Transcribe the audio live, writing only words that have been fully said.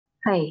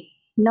Hi,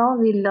 now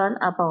we'll learn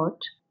about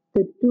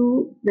the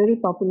two very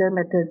popular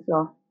methods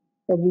of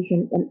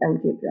addition in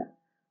algebra.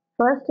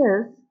 First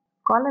is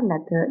column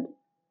method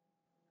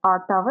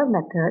or tower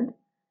method,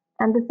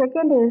 and the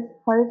second is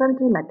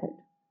horizontal method.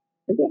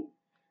 Okay,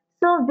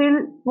 so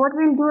what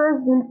we'll do is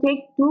we'll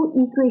take two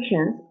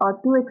equations or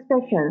two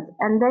expressions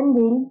and then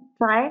we'll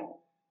try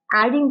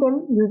adding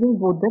them using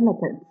both the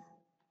methods.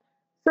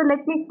 So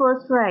let me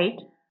first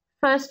write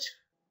first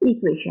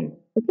equation.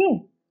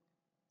 Okay,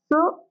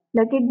 so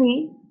let it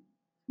be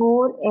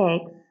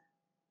 4x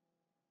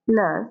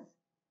plus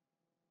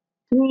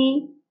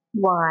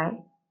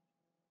 3y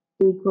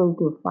equal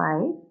to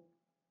 5,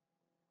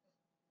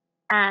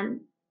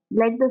 and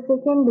let the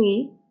second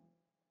be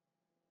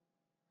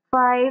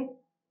 5x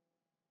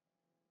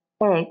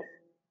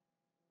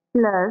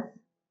plus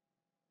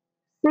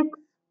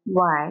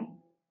 6y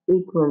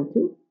equal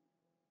to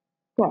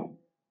 10.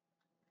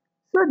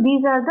 So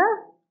these are the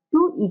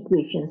two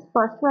equations.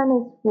 First one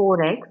is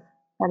 4x,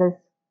 that is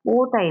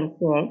 4 times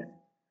x,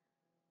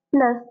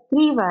 plus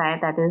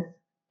 3y, that is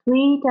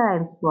 3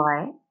 times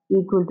y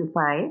equal to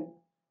 5,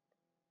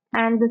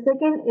 and the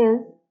second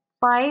is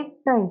 5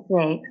 times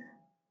x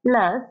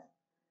plus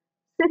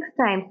 6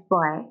 times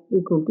y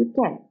equal to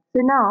 10. So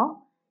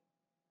now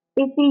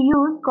if we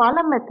use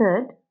column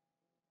method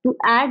to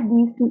add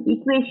these two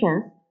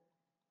equations,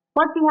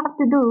 what we have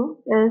to do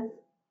is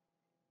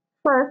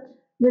first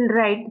we'll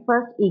write the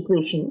first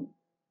equation.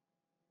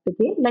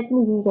 Okay, let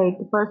me rewrite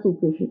the first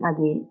equation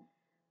again,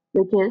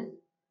 which is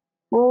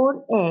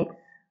 4x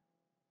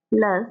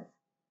plus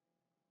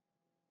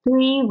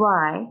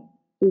 3y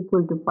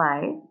equal to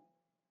 5.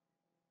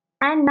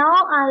 And now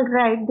I'll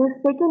write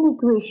this second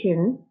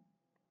equation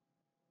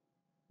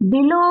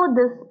below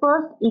this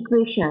first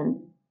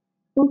equation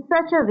in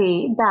such a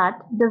way that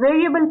the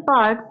variable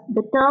parts,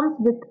 the terms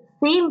with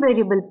same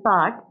variable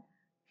part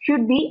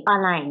should be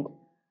aligned.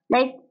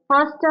 Like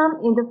first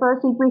term in the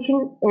first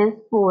equation is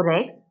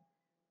 4x.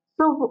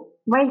 So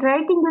while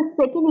writing this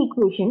second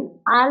equation,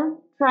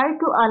 I'll try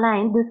to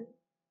align this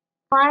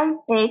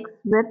 5x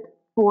with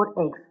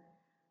 4x.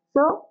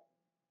 So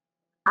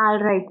I'll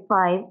write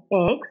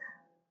 5x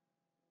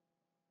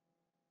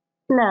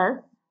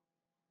plus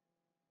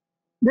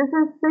this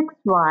is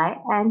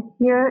 6y, and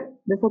here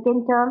the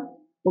second term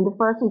in the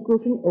first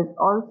equation is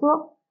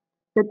also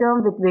the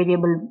term with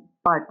variable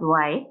part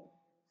y.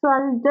 So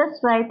I'll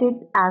just write it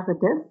as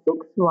it is,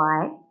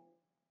 6y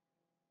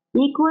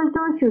equal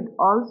to should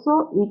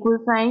also, equal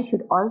sign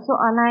should also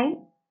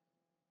align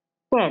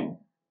 10.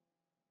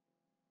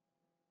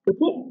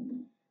 Okay.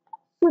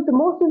 So the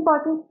most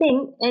important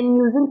thing in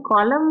using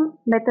column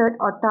method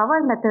or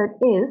tower method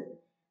is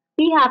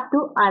we have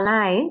to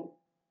align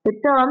the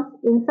terms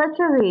in such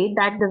a way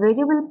that the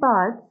variable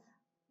parts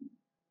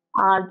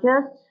are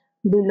just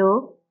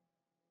below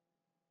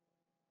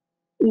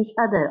each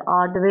other,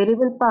 or the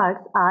variable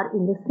parts are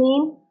in the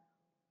same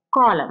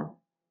column,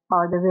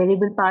 or the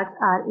variable parts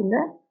are in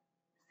the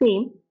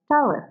same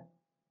tower.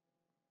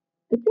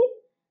 Okay,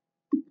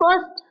 the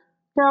first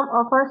term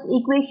of first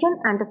equation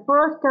and the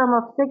first term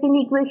of second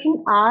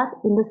equation are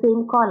in the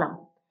same column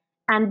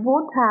and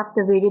both have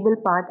the variable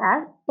part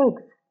as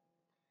x.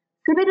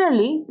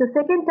 Similarly, the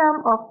second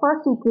term of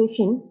first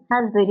equation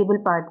has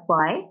variable part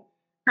y,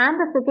 and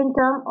the second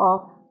term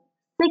of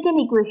second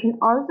equation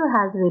also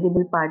has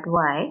variable part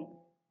y,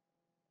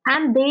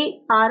 and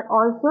they are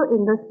also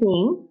in the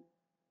same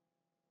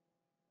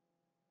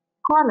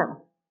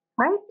column,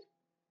 right?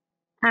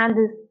 And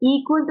this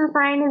equal to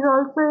sign is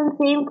also in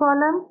same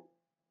column,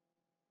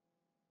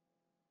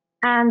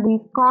 and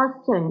these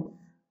constants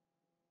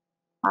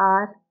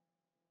are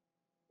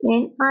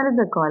in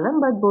another column,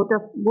 but both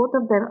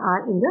of them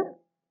are in the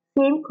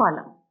same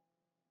column.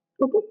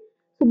 Okay,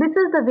 so this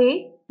is the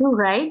way to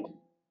write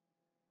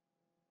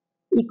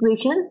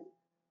equations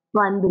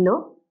one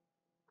below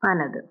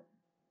another.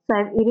 So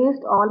I've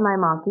erased all my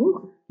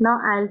markings. Now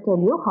I'll tell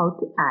you how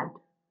to add.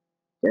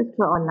 Just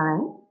draw a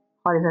line,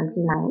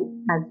 horizontal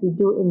line, as we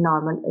do in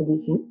normal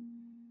addition.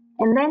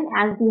 And then,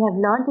 as we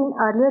have learnt in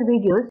earlier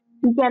videos,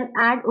 we can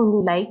add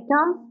only like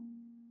terms.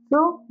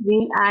 So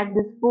we'll add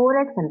this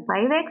 4x and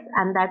 5x,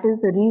 and that is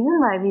the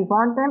reason why we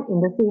want them in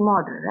the same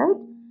order,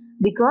 right?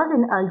 Because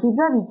in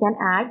algebra we can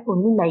add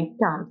only like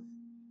terms.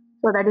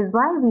 So that is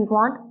why we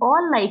want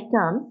all like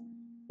terms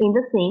in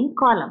the same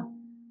column.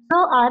 So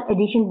our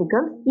addition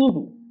becomes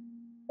easy,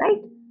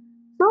 right?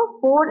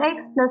 So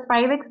 4x plus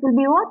 5x will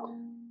be what?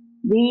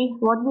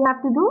 What we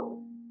have to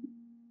do?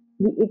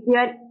 If we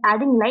are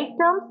adding like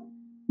terms,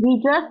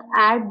 we just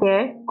add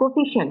their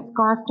coefficients,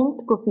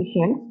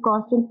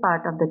 constant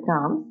part of the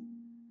terms,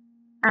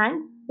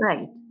 and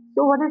write.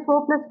 So what is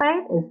 4 plus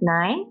 5 is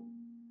 9,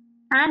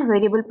 and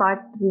variable part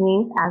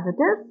remains as it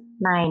is,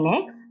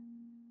 9x.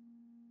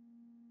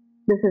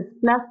 This is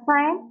plus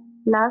sign,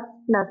 plus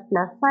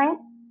sign,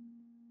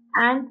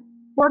 and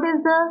what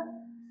is the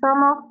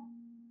sum of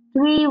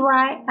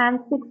 3y and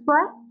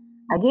 6y?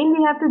 Again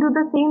we have to do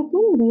the same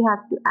thing. We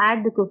have to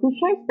add the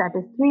coefficients, that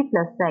is 3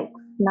 plus 6,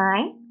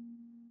 9,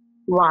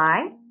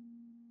 y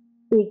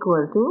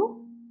equal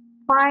to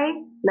 5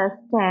 plus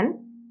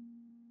 10,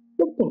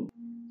 15.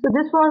 So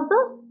this was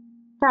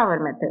the tower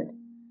method,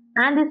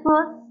 and this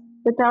was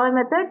the tower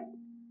method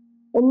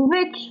in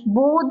which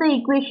both the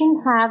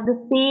equations have the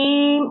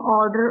same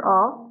order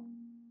of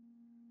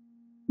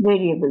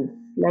variables.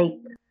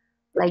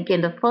 Like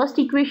in the first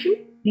equation,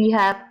 we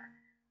have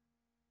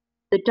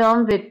the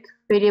term with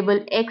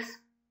variable x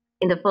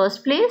in the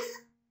first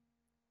place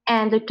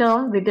and the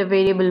term with the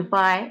variable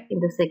y in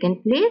the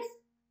second place,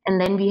 and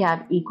then we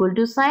have equal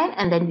to sign,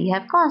 and then we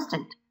have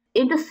constant.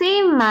 In the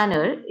same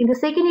manner, in the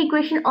second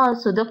equation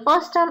also, the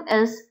first term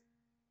is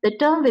the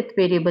term with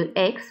variable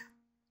x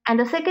and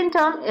the second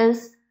term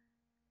is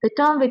the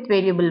term with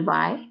variable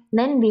y,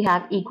 then we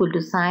have equal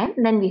to sign,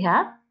 then we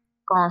have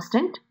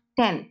constant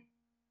 10.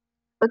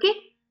 Okay,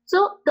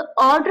 so the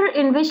order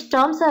in which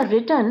terms are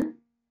written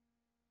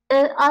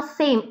are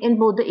same in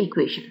both the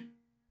equation.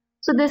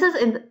 So this is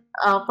in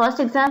the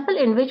first example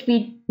in which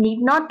we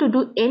need not to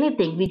do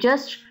anything. We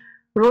just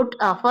wrote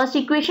our first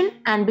equation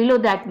and below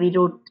that we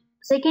wrote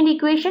second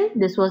equation.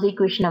 This was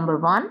equation number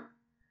 1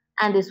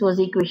 and this was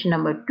equation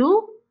number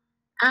 2,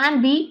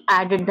 and we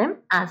added them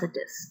as it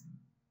is.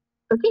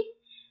 Okay,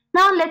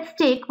 now let's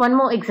take one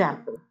more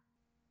example.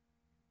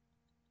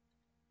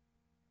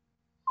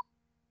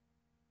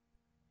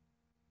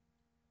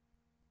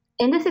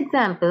 In this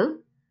example,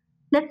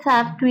 let's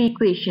have two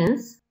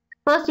equations.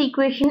 First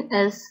equation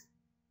is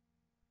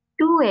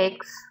 2x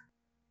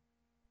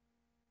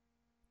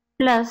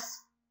plus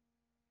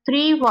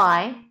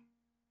 3y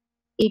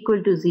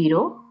equal to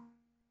 0,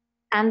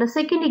 and the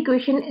second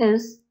equation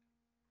is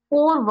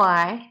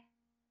 4y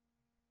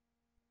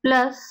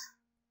plus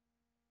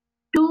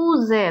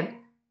 2z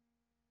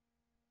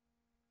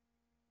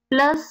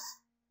plus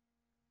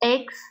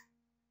x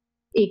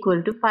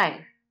equal to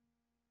 5.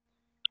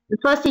 The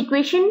first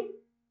equation,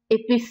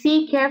 if we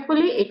see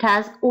carefully, it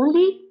has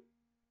only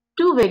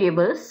two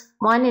variables.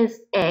 One is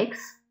x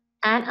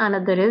and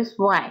another is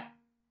y.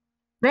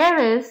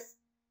 Whereas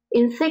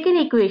in second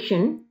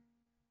equation,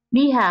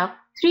 we have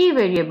three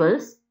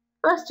variables.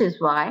 First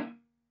is y,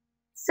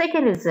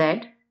 second is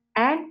z,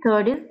 and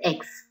third is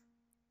x.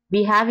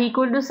 We have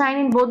equal to sign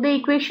in both the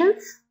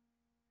equations,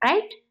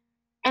 right?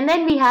 And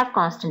then we have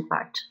constant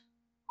part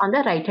on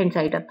the right hand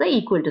side of the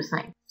equal to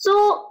sign.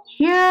 So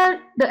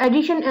here the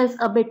addition is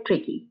a bit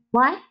tricky.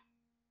 Why?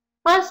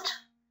 First,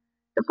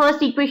 the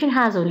first equation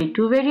has only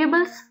two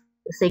variables.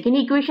 The second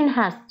equation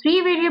has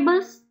three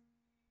variables.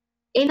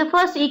 In the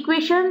first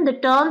equation, the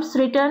terms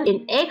written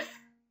in x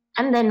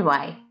and then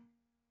y.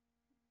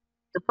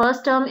 The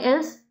first term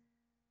is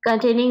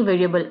containing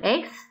variable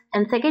x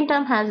and second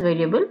term has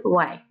variable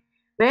y.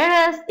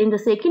 Whereas in the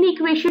second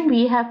equation,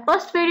 we have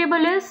first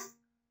variable is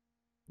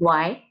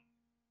y,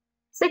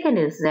 second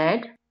is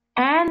z,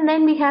 and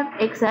then we have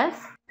x as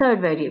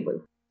third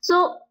variable.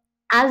 So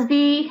as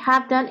we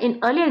have done in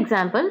earlier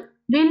example,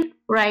 we'll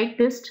write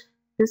this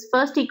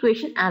first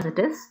equation as it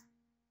is.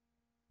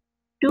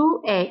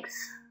 2x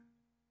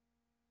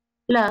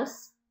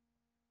plus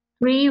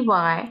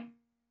 3y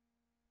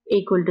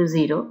equal to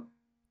 0.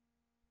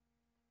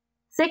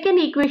 Second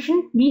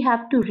equation we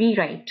have to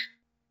rewrite.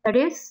 That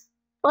is,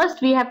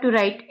 first we have to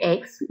write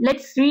x.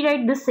 Let's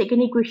rewrite this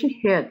second equation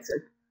here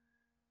itself.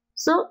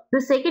 So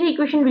the second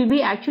equation will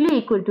be actually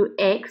equal to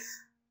x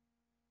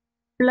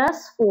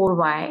plus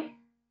 4y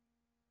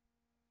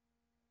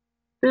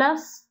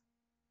plus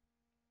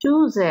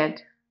 2z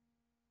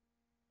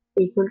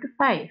equal to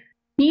 5.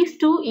 These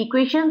two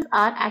equations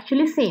are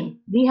actually same.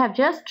 We have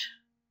just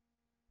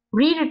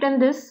rewritten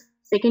this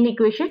second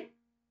equation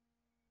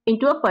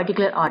into a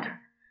particular order.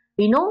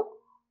 We know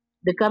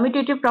the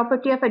commutative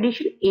property of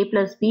addition, a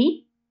plus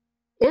b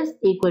is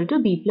equal to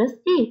b plus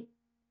a.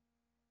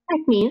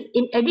 That means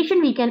in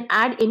addition we can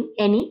add in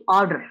any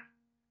order,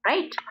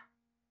 right?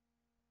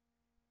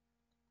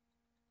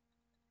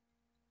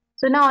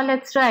 So now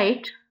let's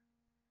write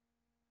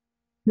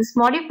this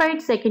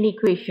modified second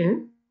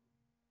equation.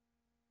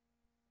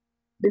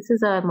 This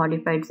is our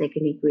modified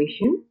second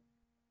equation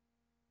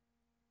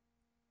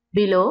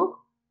below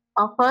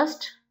our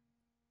first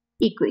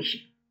equation.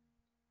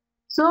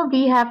 So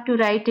we have to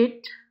write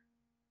it.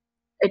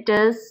 It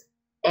is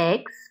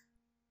x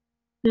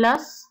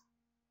plus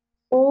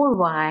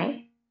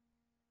 4y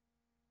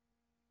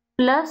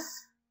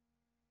plus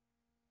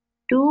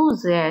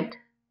 2z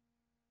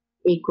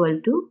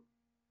equal to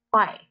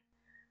 5.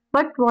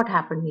 But what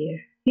happened here?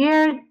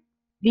 Here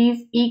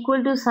these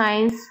equal to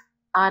signs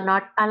are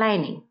not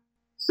aligning.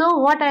 So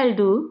what I'll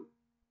do,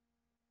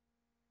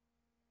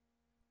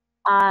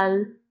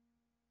 I'll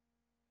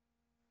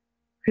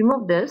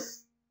remove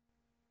this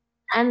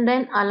and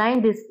then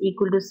align this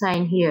equal to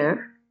sign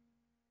here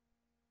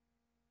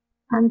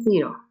and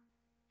 0.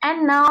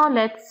 And now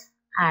let's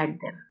add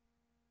them.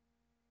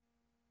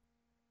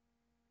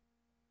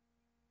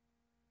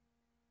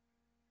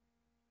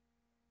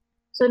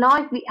 So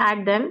now if we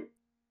add them,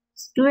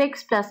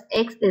 2x plus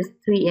x is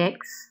 3x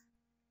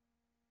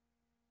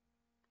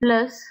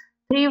plus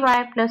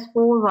 3y plus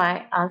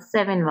 4y are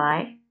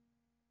 7y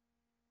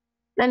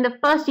Then the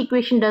first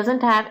equation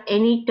doesn't have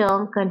any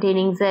term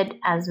containing z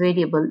as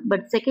variable,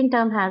 but second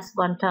term has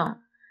one term.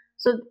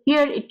 So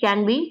here it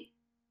can be,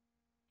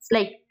 it's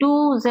like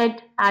 2z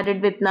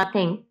added with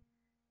nothing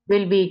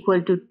will be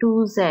equal to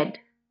 2z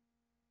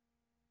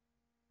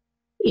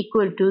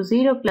equal to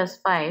 0 plus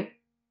 5,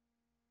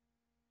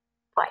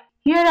 5.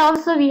 Here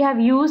also we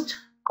have used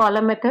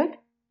column method.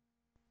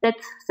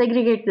 Let's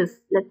segregate this.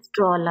 Let's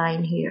draw a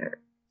line here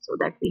so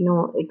that we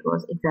know it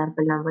was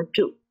example number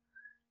 2.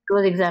 It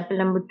was example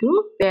number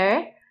 2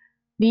 where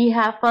we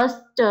have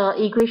first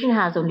equation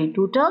has only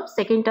 2 terms.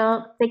 Second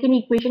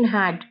equation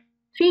had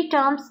 3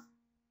 terms,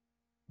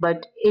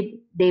 but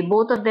they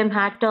both of them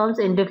had terms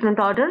in different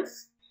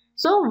orders.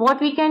 So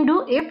what we can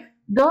do, if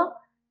the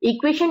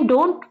equation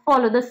don't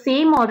follow the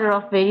same order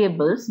of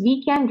variables,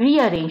 we can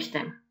rearrange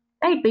them,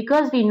 right?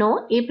 Because we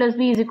know a plus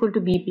b is equal to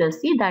b plus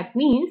c. That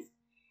means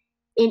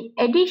in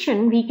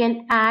addition we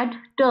can add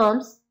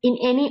terms in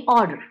any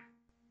order.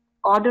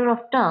 Order of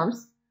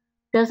terms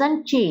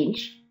doesn't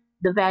change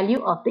the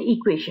value of the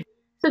equation.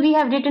 So we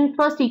have written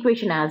first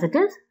equation as it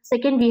is.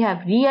 Second, we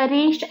have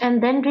rearranged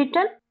and then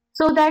written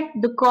so that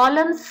the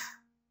columns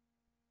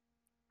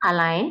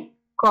align.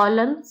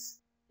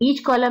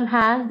 Each column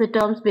has the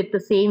terms with the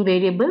same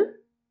variable.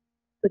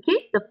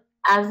 Okay,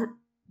 as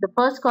the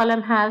first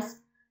column has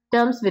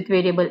terms with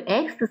variable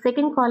x, the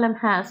second column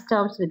has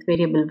terms with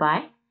variable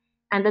y,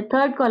 and the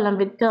third column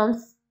with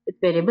terms with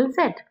variable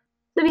z.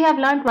 So we have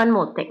learned one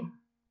more thing.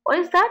 What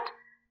is that?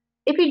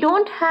 If we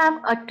don't have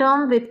a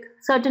term with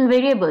certain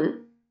variable,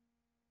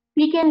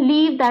 we can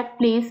leave that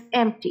place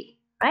empty,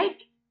 right?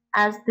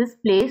 As this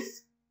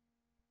place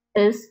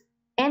is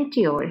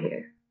empty over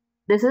here.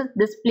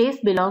 This place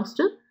belongs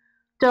to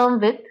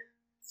term with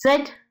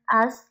z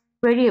as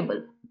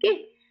variable.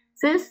 Okay,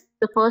 since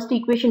the first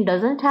equation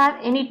doesn't have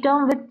any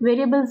term with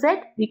variable z,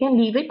 we can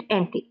leave it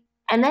empty.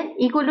 And then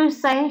equal to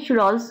sign should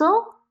also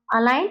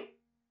align,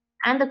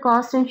 and the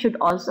constant should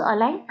also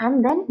align,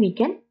 and then we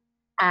can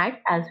add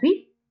as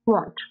we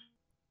want.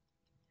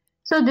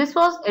 So this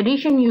was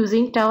addition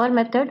using tower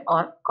method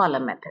or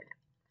column method.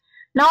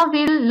 Now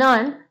we will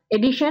learn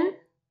addition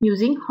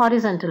using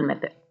horizontal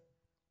method.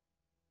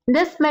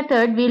 This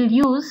method we'll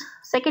use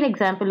second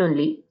example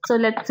only. So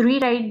let's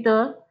rewrite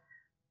the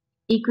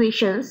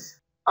equations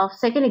of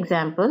second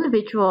example,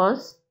 which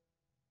was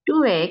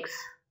 2x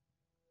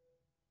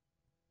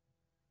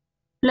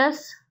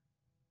plus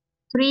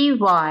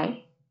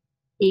 3y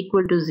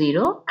equal to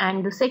 0,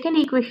 and the second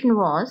equation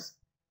was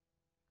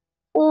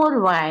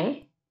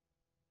 4y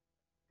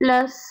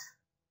plus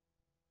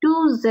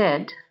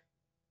 2z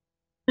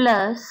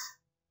plus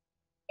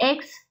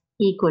x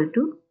equal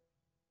to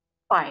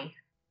 5.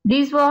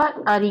 These were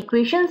our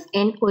equations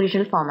in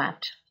original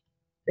format.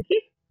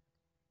 Okay.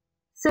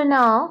 So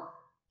now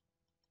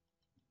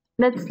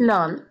let's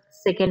learn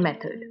second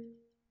method,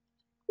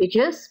 which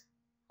is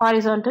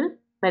horizontal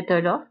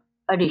method of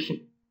addition.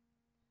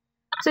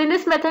 So in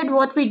this method,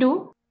 what we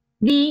do,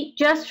 we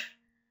just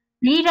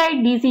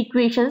rewrite these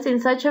equations in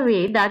such a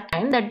way that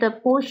the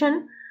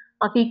portion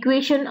of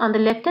equation on the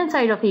left hand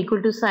side of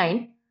equal to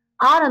sign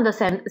are on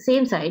the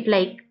same side.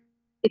 Like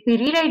if we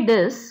rewrite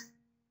this,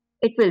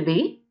 it will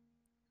be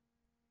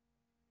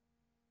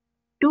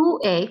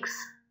 2x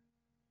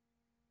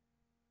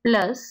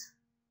plus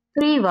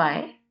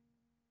 3y.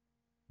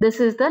 This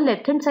is the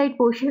left hand side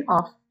portion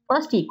of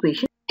first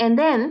equation, and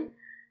then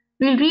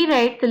we'll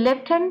rewrite the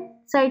left hand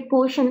side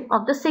portion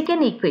of the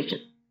second equation,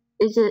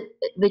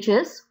 which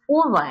is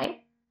 4y.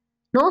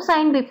 No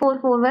sign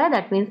before 4y,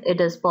 that means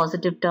it is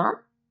positive term.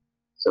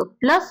 So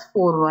plus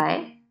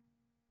 4y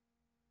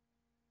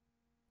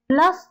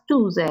plus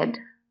 2z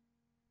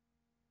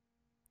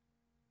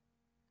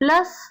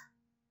plus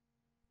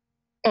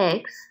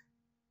x,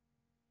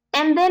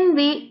 and then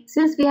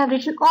since we have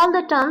written all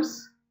the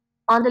terms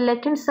on the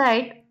left hand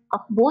side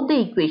of both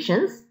the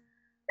equations,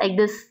 like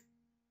this,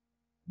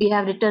 we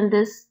have written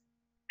this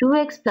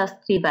 2x plus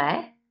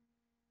 3y,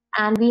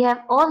 and we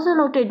have also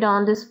noted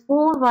down this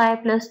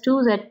 4y plus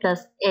 2z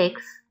plus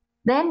x.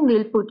 Then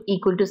we'll put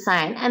equal to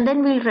sign, and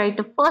then we'll write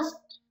the first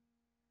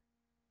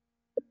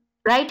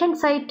right hand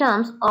side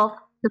terms of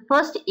the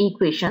first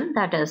equation,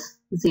 that is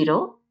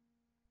 0,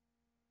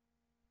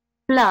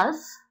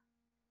 plus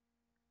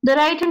the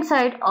right hand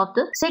side of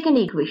the second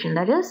equation,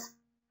 that is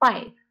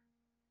 5.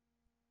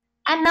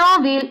 And now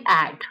we'll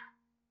add,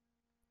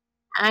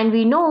 and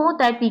we know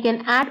that we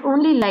can add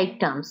only like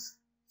terms.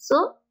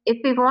 So if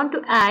we want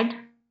to add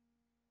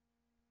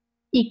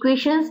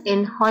equations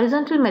in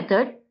horizontal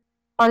method,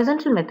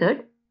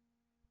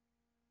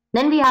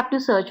 then we have to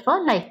search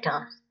for like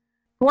terms.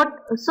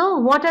 So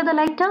what are the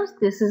like terms?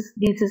 This is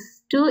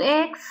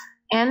 2x,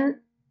 and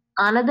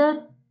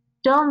another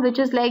term which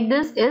is like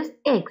this is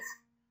x.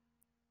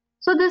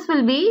 So this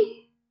will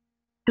be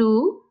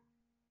 2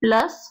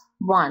 plus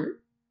 1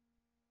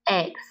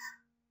 x.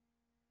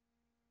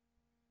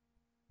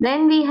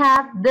 Then we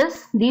have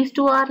these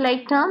two are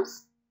like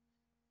terms.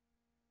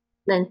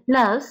 Then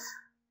plus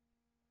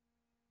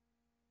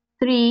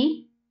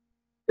 3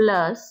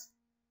 plus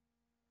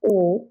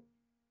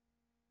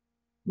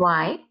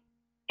 4y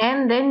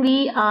and then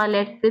we are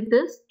left with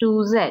this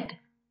 2z.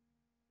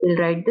 We'll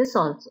write this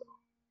also,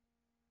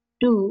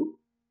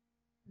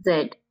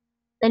 2z.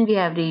 Then we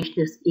have reached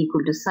this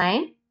equal to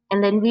sign,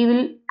 and then we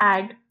will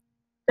add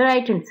the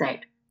right hand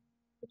side,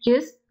 which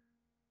is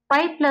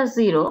 5 plus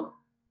 0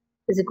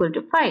 is equal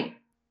to 5.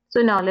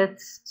 So now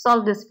let's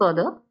solve this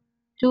further.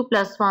 2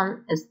 plus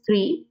 1 is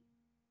 3,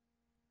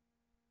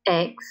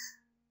 x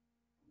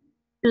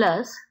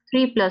plus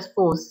 3 plus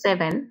 4 is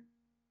 7,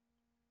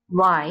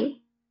 y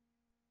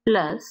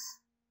plus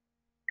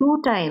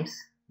 2 times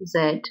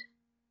z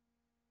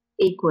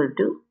equal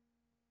to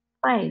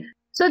 5.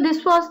 So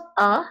this was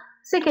a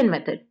second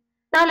method.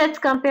 Now let's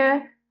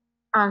compare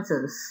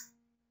answers.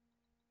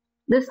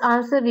 This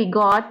answer we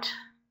got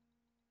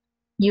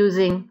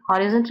using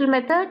horizontal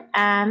method,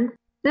 and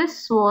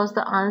this was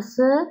the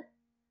answer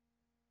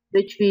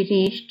which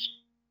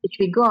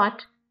we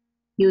got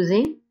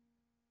using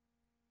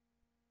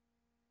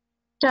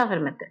tower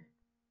method,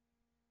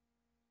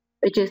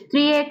 which is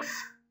 3x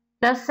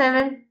plus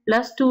 7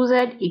 plus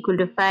 2z equal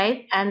to 5,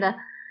 and the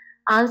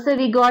answer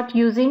we got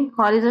using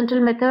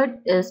horizontal method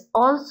is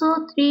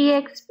also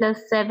 3x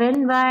plus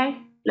 7y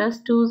plus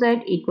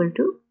 2z equal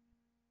to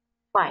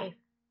 5.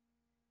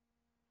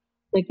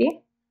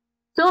 Okay,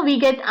 so we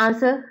get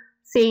answer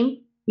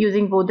same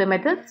using both the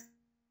methods.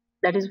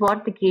 That is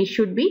what the case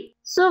should be.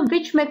 So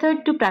which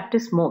method to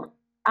practice more?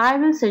 I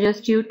will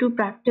suggest you to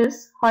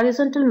practice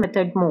horizontal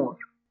method more.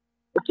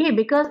 Okay,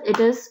 because it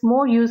is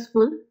more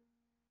useful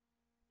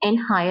in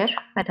higher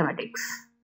mathematics.